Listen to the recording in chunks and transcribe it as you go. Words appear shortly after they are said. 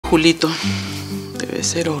Julito, debe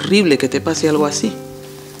ser horrible que te pase algo así.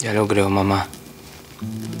 Ya lo creo, mamá.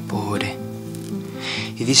 Pobre.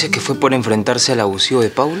 ¿Y dice que fue por enfrentarse al abusivo de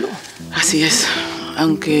Paulo? Así es,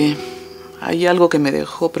 aunque hay algo que me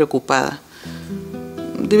dejó preocupada.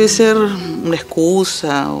 Debe ser una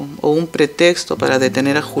excusa o un pretexto para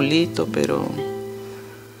detener a Julito, pero...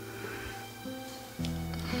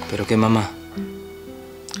 ¿Pero qué, mamá?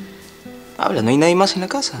 Habla, ¿no hay nadie más en la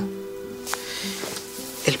casa?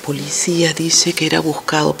 El policía dice que era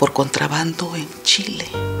buscado por contrabando en Chile.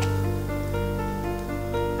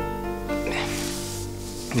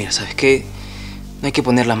 Mira, ¿sabes qué? No hay que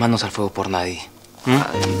poner las manos al fuego por nadie.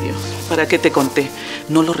 Ay, Dios. ¿Para qué te conté?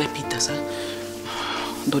 No lo repitas, ¿ah?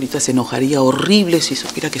 Dorita se enojaría horrible si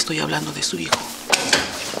supiera que estoy hablando de su hijo.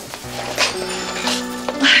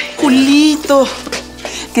 Ay, Julito.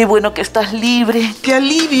 Qué bueno que estás libre. ¡Qué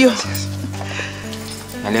alivio! Gracias.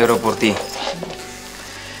 Me alegro por ti.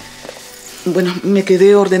 Bueno, me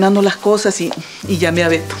quedé ordenando las cosas y llamé a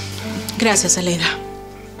Beto. Gracias, Aleida.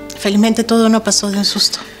 Felizmente todo no pasó de un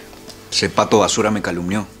susto. Ese pato basura me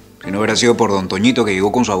calumnió. Si no hubiera sido por don Toñito, que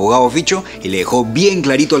llegó con su abogado ficho y le dejó bien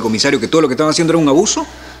clarito al comisario que todo lo que estaban haciendo era un abuso.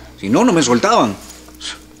 Si no, no me soltaban.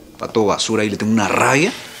 Pato basura, y le tengo una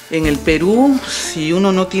rabia. En el Perú, si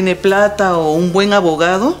uno no tiene plata o un buen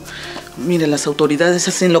abogado, mire, las autoridades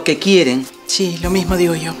hacen lo que quieren. Sí, lo mismo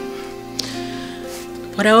digo yo.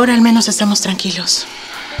 Por ahora al menos estamos tranquilos.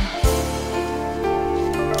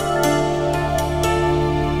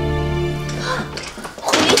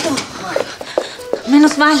 Julito,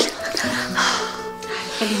 menos mal.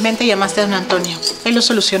 Felizmente llamaste a don Antonio. Él lo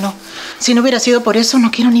solucionó. Si no hubiera sido por eso,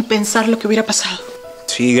 no quiero ni pensar lo que hubiera pasado.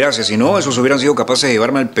 Sí, gracias. Si no, esos hubieran sido capaces de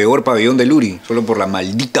llevarme al peor pabellón de Luri. Solo por la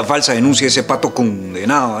maldita falsa denuncia de ese pato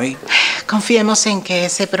condenado ahí. Confiemos en que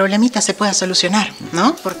ese problemita se pueda solucionar,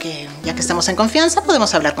 ¿no? Porque ya que estamos en confianza,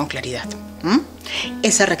 podemos hablar con claridad.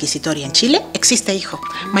 Esa requisitoria en Chile existe, hijo.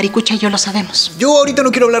 Maricucha y yo lo sabemos. Yo ahorita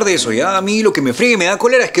no quiero hablar de eso, ¿ya? A mí lo que me friegue y me da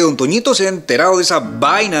cólera es que don Toñito se ha enterado de esa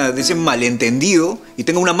vaina, de ese malentendido y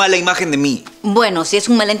tenga una mala imagen de mí. Bueno, si es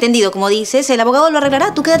un malentendido, como dices, el abogado lo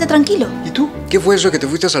arreglará. Tú quédate tranquilo. ¿Y tú? ¿Qué fue eso de que te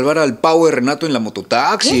fuiste a salvar al pavo de Renato en la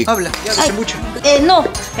mototaxi? ¿Qué? Habla, ya, hace mucho. No,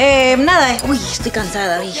 nada. Uy, estoy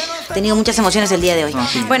cansada. Uy, he tenido muchas emociones el día de hoy.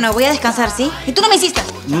 Sí. Bueno, voy a descansar, ¿sí? ¿Y tú no me hiciste?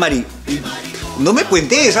 Mari, no me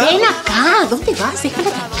cuentes, ¿ah? Ven acá, ¿dónde vas? Déjala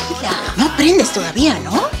tranquila. No aprendes todavía,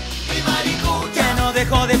 ¿no? Ya no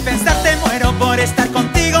dejo de pensar, te muero por estar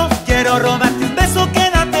contigo. Quiero robarte un beso,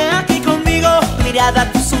 quédate aquí conmigo. Tu mirada,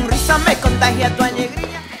 tu sonrisa me contagia tu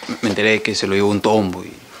alegría. Me enteré de que se lo llevó un tombo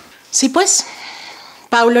y... Sí, pues.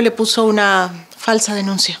 Paulo le puso una falsa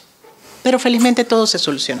denuncia. Pero felizmente todo se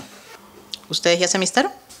solucionó. ¿Ustedes ya se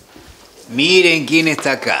amistaron? Miren quién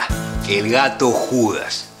está acá. El gato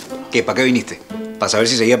Judas. ¿Qué? ¿Para qué viniste? ¿Para saber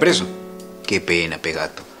si seguía preso? Qué pena,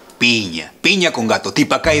 pegato. Piña. Piña con gato.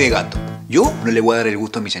 Tipacay de gato. Yo no le voy a dar el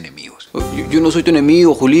gusto a mis enemigos. Yo no soy tu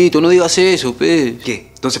enemigo, Julito. No digas eso, pe.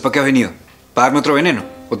 ¿Qué? Entonces, ¿para qué has venido? ¿Para darme otro veneno?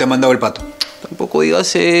 ¿O te ha mandado el pato? Tampoco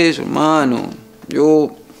digas eso, hermano.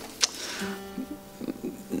 Yo...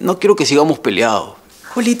 no quiero que sigamos peleados.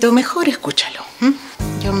 Julito, mejor escúchalo.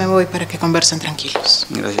 Yo me voy para que conversen tranquilos.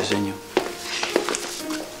 Gracias, señor.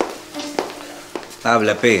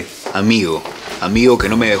 Habla, pe. Amigo. Amigo que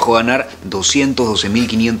no me dejó ganar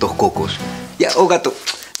 212.500 cocos. Ya, oh gato,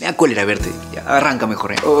 me da cólera verte. Ya, arranca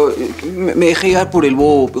mejor, Me dejé llegar por el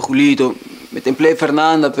bobo, pe, Julito. Me templé de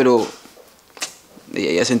Fernanda, pero...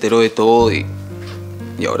 ella ya se enteró de todo y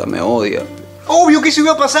ahora me odia. Obvio que eso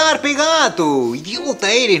iba a pasar, pe gato.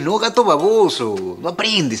 Idiota eres, ¿no? Gato baboso. No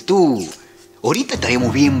aprendes tú. Ahorita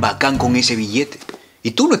estaríamos bien bacán con ese billete.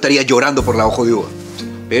 Y tú no estarías llorando por la hoja de uva.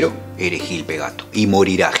 Pero eres Gil, pe gato. Y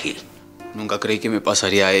morirás, Gil. Nunca creí que me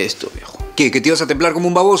pasaría esto, viejo. ¿Qué? ¿Que te ibas a templar como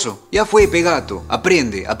un baboso? Ya fue, pe gato.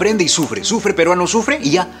 Aprende, aprende y sufre. Sufre, peruano, sufre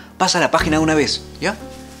y ya. Pasa la página de una vez, ¿ya?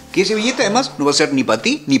 Que ese billete además no va a ser ni para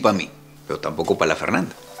ti ni para mí. Pero tampoco para la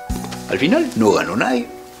Fernanda. Al final no ganó nadie.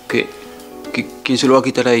 ¿Qué? ¿Quién se lo va a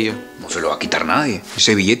quitar a ella? No se lo va a quitar nadie.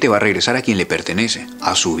 Ese billete va a regresar a quien le pertenece.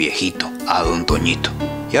 A su viejito, a don Toñito.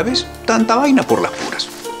 ¿Ya ves? Tanta vaina por las puras.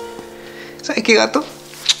 ¿Sabes qué, gato?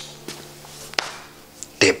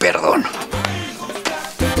 Te perdono.